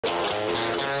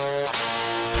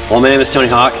Well, my name is Tony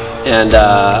Hawk, and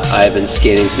I've been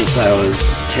skating since I was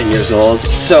 10 years old.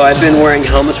 So I've been wearing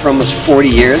helmets for almost 40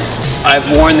 years. I've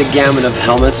worn the gamut of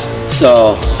helmets,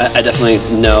 so I definitely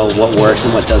know what works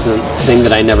and what doesn't. The thing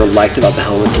that I never liked about the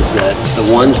helmets is that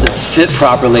the ones that fit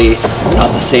properly were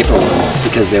not the safer ones,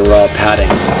 because they were all padding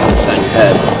on the side of your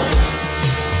head.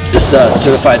 This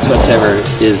certified Sweatsaver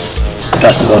is the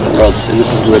best of both worlds, and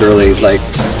this is literally like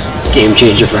game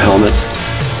changer for helmets.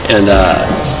 And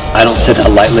I don't say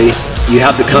that lightly. You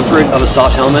have the comfort of a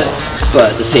soft helmet,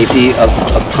 but the safety of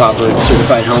a proper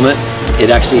certified helmet, it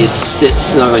actually sits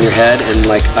snug on your head, and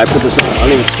like I put this on,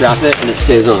 I don't even strap it, and it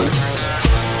stays on.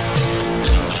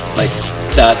 Like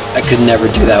that, I could never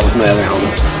do that with my other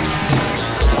helmets.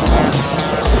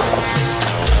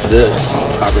 It's the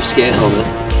proper skate helmet.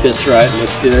 Fits right,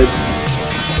 looks good.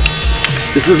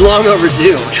 This is long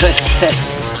overdue, what can I say?